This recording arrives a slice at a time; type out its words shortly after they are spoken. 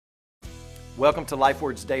Welcome to Life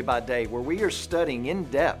Words Day by Day, where we are studying in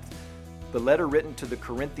depth the letter written to the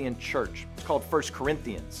Corinthian church. It's called 1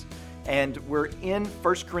 Corinthians. And we're in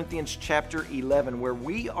 1 Corinthians chapter 11, where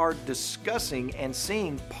we are discussing and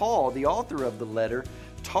seeing Paul, the author of the letter,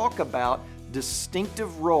 talk about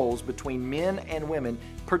distinctive roles between men and women,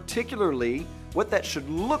 particularly what that should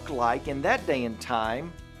look like in that day and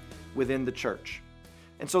time within the church.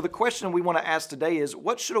 And so the question we want to ask today is,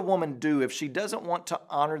 what should a woman do if she doesn't want to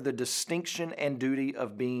honor the distinction and duty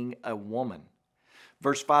of being a woman?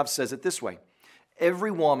 Verse 5 says it this way: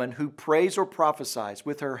 every woman who prays or prophesies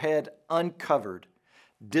with her head uncovered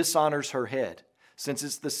dishonors her head, since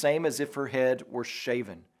it's the same as if her head were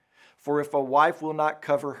shaven. For if a wife will not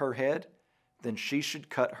cover her head, then she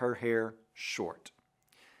should cut her hair short.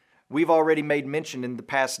 We've already made mention in the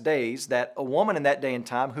past days that a woman in that day and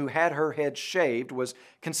time who had her head shaved was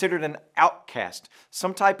considered an outcast,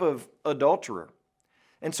 some type of adulterer.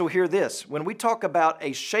 And so hear this: when we talk about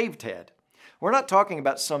a shaved head, we're not talking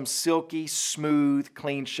about some silky, smooth,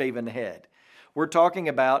 clean-shaven head. We're talking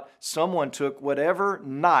about someone took whatever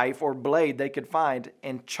knife or blade they could find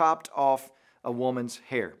and chopped off a woman's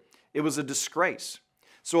hair. It was a disgrace.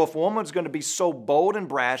 So if a woman's going to be so bold and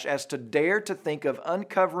brash as to dare to think of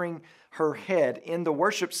uncovering her head in the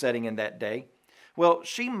worship setting in that day, well,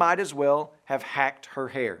 she might as well have hacked her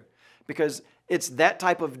hair, because it's that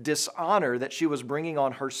type of dishonor that she was bringing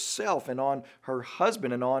on herself and on her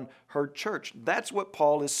husband and on her church. That's what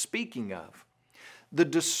Paul is speaking of. The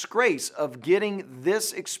disgrace of getting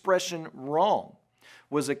this expression wrong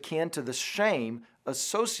was akin to the shame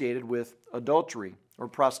associated with adultery or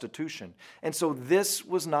prostitution. And so this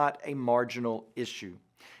was not a marginal issue.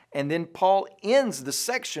 And then Paul ends the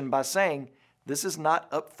section by saying, this is not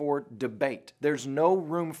up for debate. There's no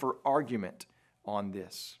room for argument on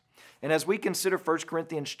this. And as we consider 1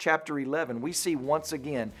 Corinthians chapter 11, we see once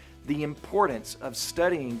again the importance of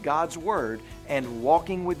studying God's Word and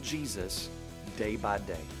walking with Jesus day by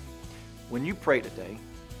day. When you pray today,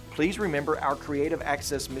 please remember our Creative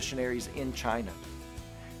Access missionaries in China.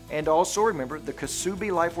 And also remember the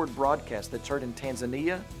Kasubi Life Word broadcast that's heard in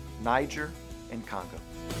Tanzania, Niger, and Congo.